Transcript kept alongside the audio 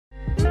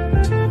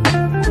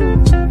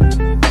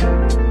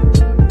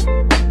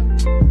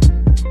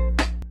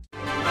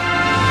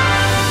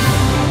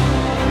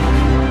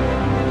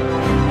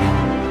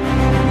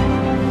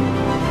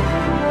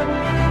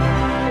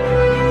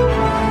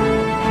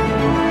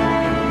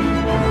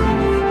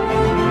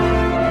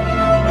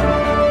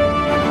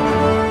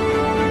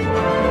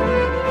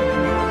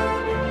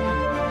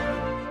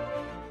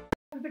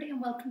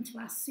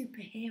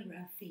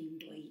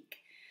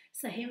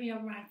So here are your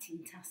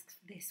writing tasks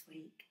for this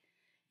week.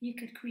 You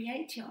could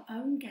create your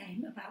own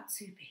game about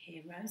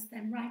superheroes,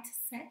 then write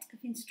a set of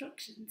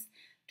instructions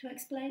to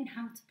explain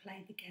how to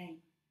play the game.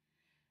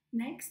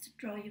 Next,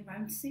 draw your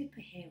own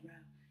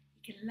superhero.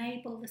 You can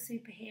label the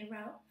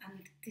superhero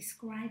and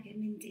describe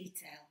him in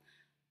detail.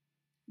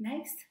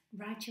 Next,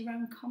 write your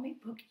own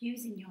comic book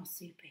using your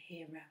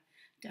superhero.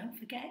 Don't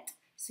forget,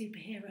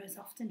 superheroes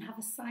often have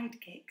a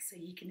sidekick, so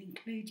you can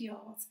include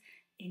yours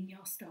in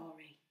your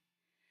story.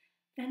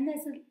 Then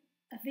there's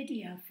a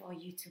video for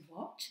you to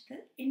watch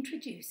that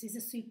introduces a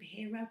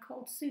superhero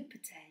called Super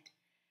Ted.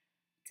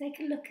 Take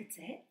a look at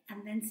it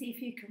and then see if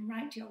you can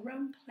write your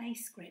own play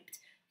script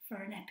for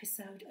an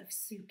episode of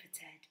Super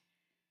Ted.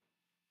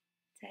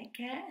 Take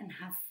care and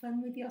have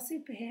fun with your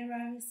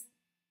superheroes.